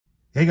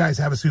Hey guys,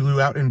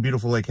 HavasuLew out in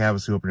beautiful Lake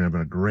Havasu. Hope you're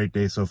having a great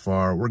day so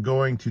far. We're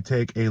going to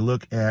take a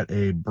look at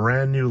a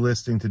brand new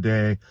listing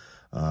today.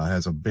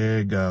 Has a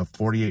big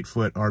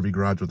 48-foot RV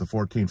garage with a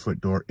 14-foot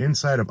door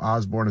inside of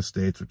Osborne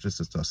Estates, which is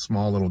just a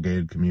small little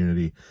gated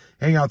community.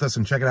 Hang out with us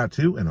and check it out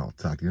too, and I'll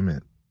talk to you in a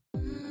minute.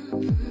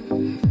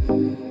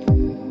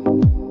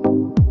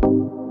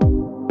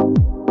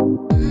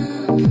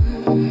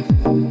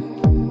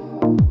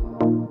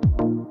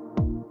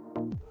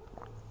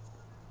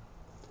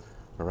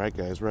 All right,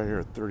 guys, right here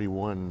at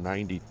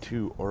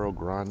 3192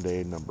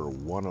 Grande, number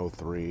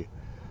 103.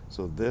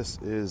 So this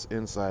is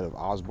inside of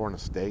Osborne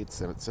Estates,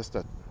 and it's just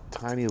a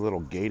tiny little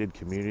gated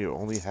community. It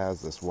only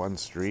has this one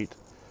street.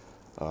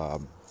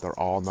 They're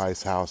all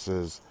nice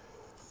houses.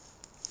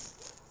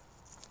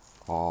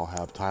 All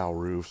have tile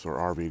roofs or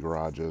RV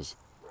garages.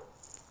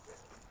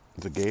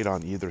 There's a gate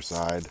on either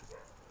side.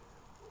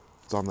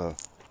 It's on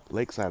the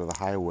lake side of the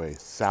highway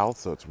south,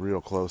 so it's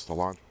real close to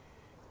launch.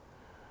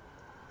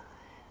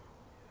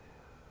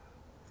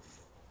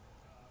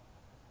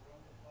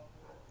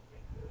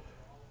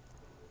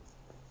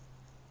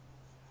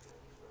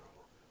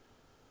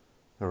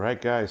 All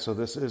right, guys, so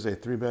this is a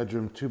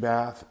 3-bedroom,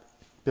 2-bath,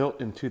 built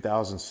in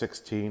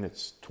 2016.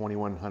 It's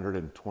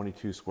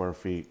 2,122 square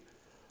feet.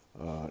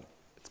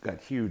 It's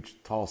got huge,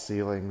 tall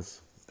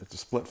ceilings. It's a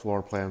split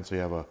floor plan, so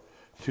you have a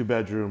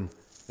 2-bedroom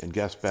and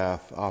guest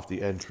bath off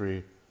the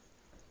entry.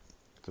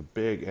 It's a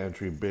big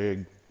entry,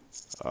 big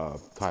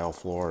tile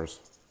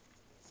floors.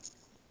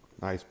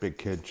 Nice big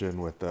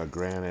kitchen with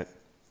granite.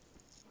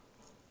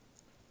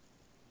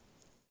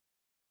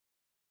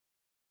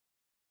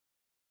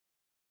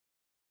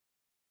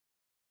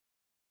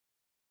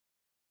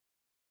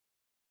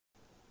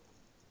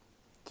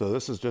 So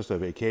this is just a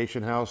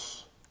vacation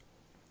house.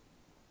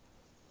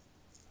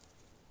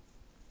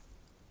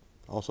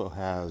 Also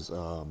has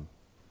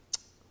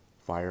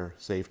fire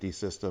safety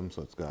system,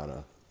 so it's got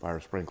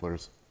fire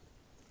sprinklers.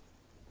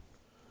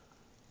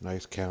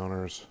 Nice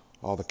counters.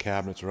 All the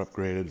cabinets are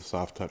upgraded,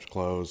 soft touch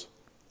close.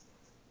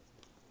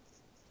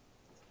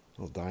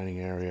 Little dining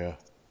area.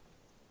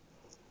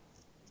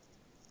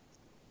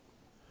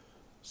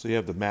 So you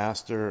have the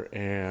master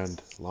and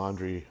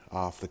laundry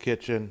off the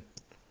kitchen.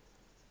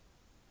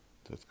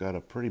 So it's got a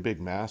pretty big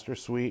master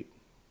suite.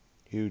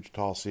 Huge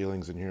tall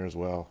ceilings in here as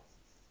well.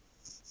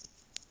 It's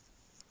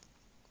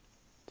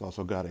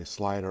also got a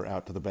slider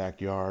out to the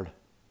backyard.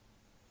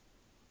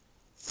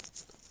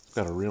 It's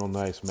got a real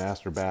nice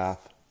master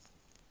bath.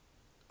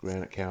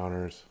 Granite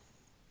counters.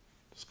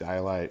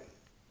 Skylight.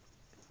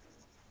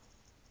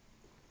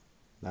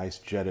 Nice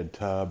jetted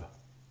tub.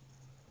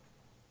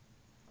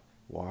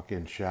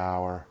 Walk-in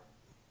shower.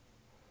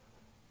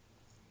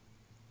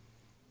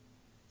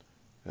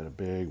 Got a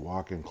big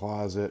walk-in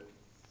closet.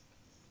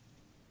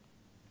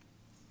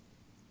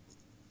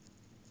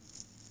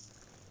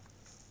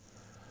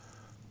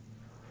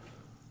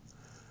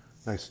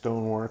 Nice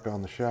stonework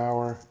on the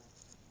shower.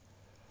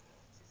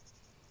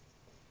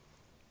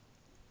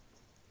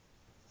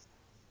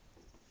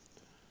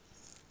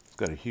 It's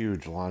got a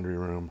huge laundry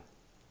room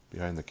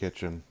behind the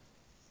kitchen.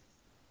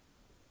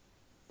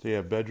 So you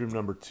have bedroom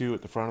number 2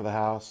 at the front of the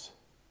house.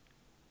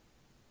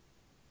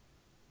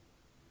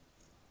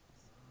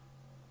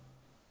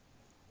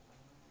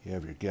 You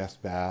have your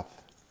guest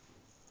bath,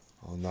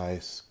 all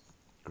nice,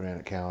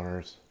 granite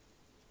counters,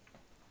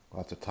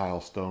 lots of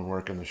tile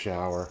stonework in the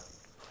shower.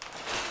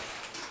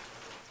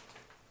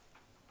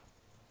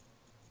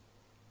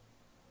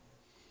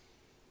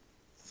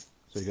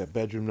 So you got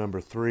bedroom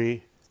number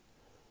 3,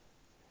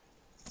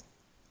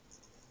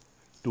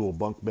 dual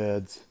bunk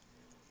beds,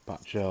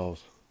 pot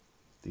shelves,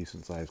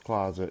 decent sized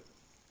closet.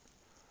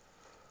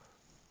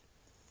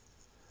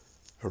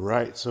 All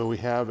right, so we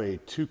have a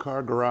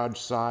 2-car garage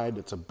side.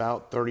 It's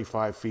about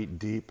 35 feet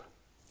deep.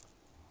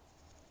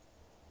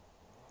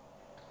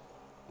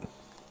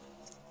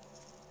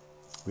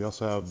 We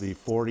also have the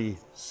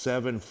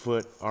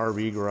 47-foot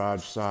RV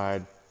garage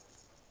side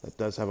that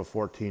does have a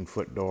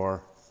 14-foot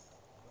door.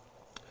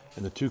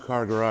 And the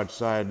 2-car garage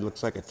side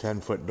looks like a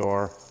 10-foot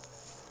door.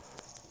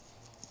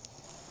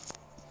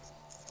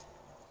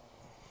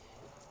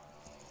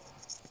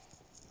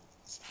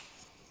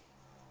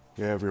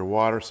 You have your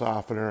water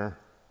softener,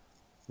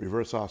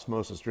 reverse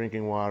osmosis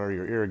drinking water,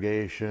 your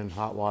irrigation,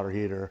 hot water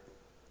heater,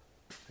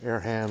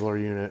 air handler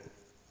unit.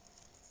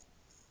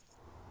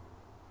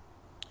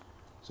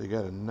 So you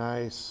got a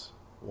nice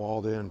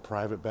walled-in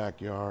private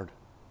backyard,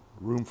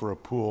 room for a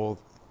pool.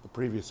 The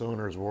previous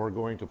owners were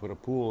going to put a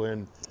pool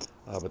in,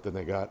 but then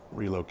they got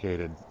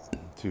relocated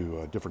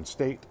to a different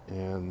state,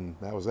 and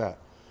that was that.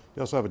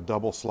 You also have a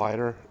double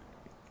slider,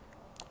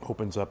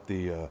 opens up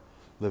the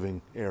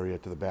living area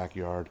to the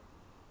backyard.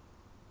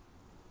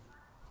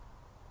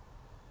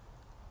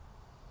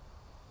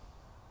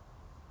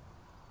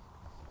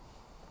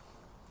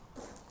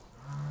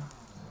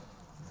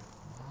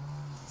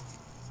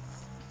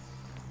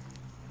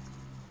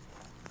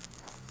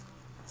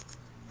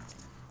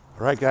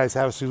 All right, guys,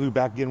 HavasuLew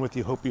back again with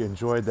you. Hope you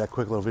enjoyed that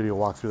quick little video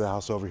walk through the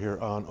house over here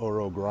on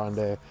Grande.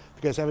 If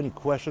you guys have any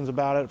questions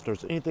about it, if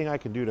there's anything I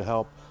can do to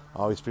help,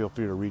 always feel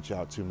free to reach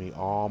out to me.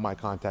 All my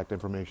contact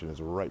information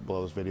is right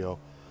below this video.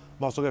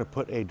 I'm also going to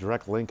put a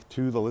direct link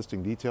to the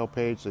listing detail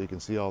page so you can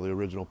see all the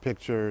original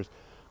pictures,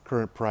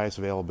 current price,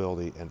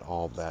 availability, and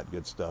all that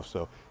good stuff.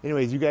 So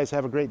anyways, you guys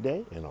have a great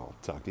day, and I'll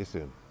talk to you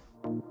soon.